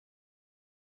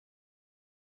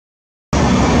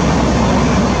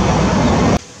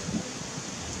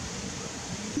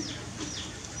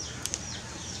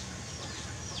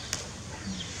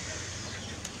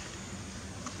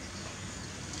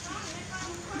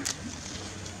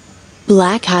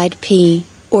Black-eyed pea,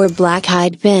 or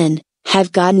black-eyed bean,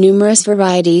 have got numerous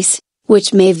varieties,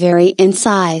 which may vary in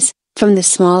size, from the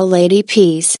small lady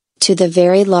peas, to the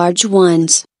very large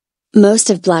ones. Most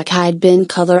of black-eyed bean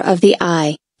color of the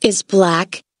eye, is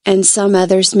black, and some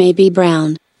others may be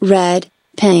brown, red,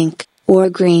 pink, or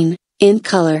green, in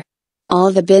color.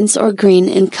 All the beans are green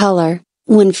in color,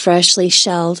 when freshly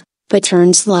shelled, but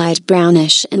turns light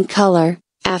brownish in color,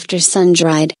 after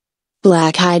sun-dried.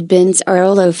 Black-eyed beans are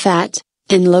a low-fat,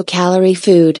 and low-calorie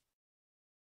food.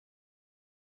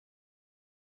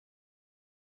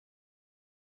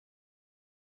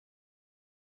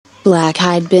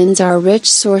 Black-eyed beans are a rich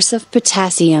source of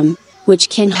potassium, which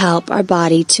can help our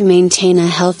body to maintain a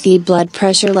healthy blood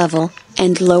pressure level,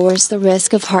 and lowers the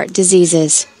risk of heart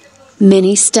diseases.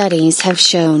 Many studies have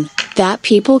shown that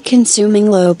people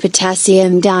consuming low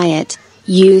potassium diet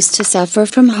used to suffer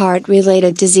from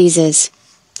heart-related diseases.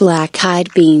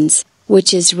 Black-eyed beans,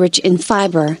 which is rich in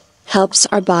fiber, helps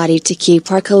our body to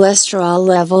keep our cholesterol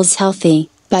levels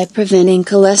healthy, by preventing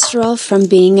cholesterol from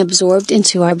being absorbed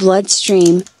into our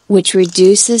bloodstream, which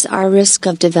reduces our risk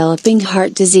of developing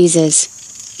heart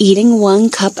diseases. Eating 1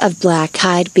 cup of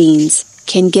black-eyed beans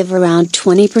can give around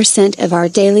 20% of our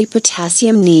daily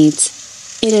potassium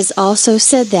needs. It is also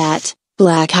said that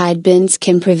black-eyed beans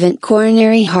can prevent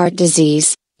coronary heart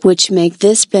disease, which make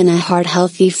this bean a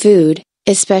heart-healthy food,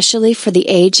 especially for the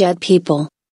aged people.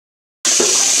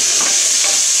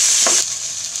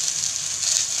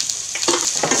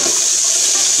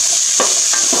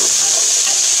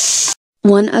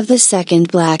 One of the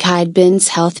second black-eyed beans'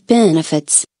 health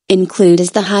benefits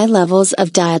includes the high levels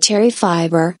of dietary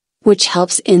fiber, which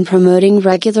helps in promoting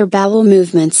regular bowel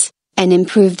movements, and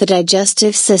improve the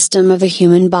digestive system of a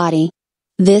human body.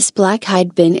 This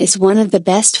black-eyed bean is one of the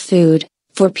best food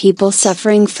for people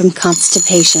suffering from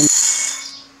constipation.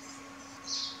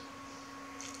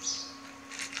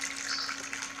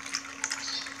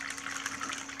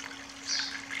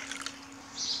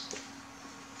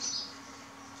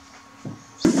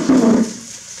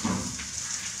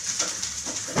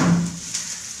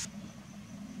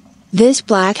 These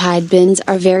black-eyed beans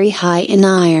are very high in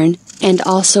iron, and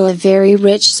also a very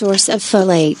rich source of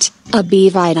folate, a B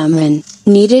vitamin,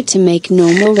 needed to make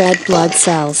normal red blood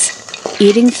cells.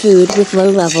 Eating food with low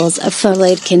levels of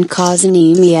folate can cause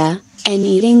anemia, and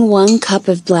eating 1 cup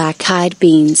of black-eyed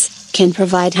beans can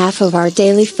provide half of our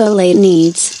daily folate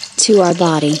needs to our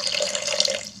body.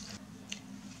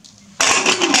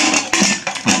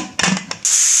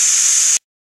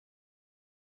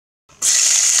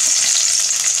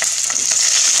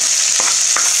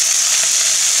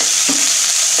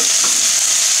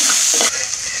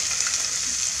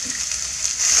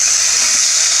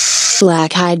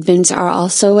 Black-eyed beans are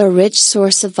also a rich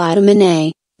source of vitamin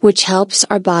A, which helps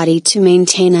our body to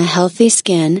maintain a healthy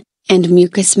skin and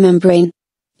mucous membrane.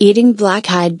 Eating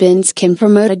black-eyed beans can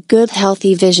promote a good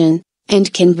healthy vision,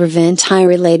 and can prevent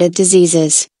eye-related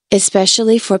diseases,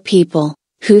 especially for people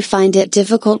who find it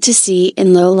difficult to see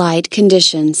in low light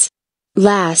conditions.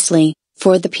 Lastly,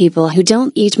 for the people who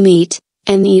don't eat meat,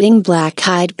 and eating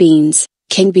black-eyed beans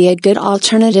can be a good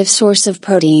alternative source of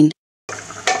protein.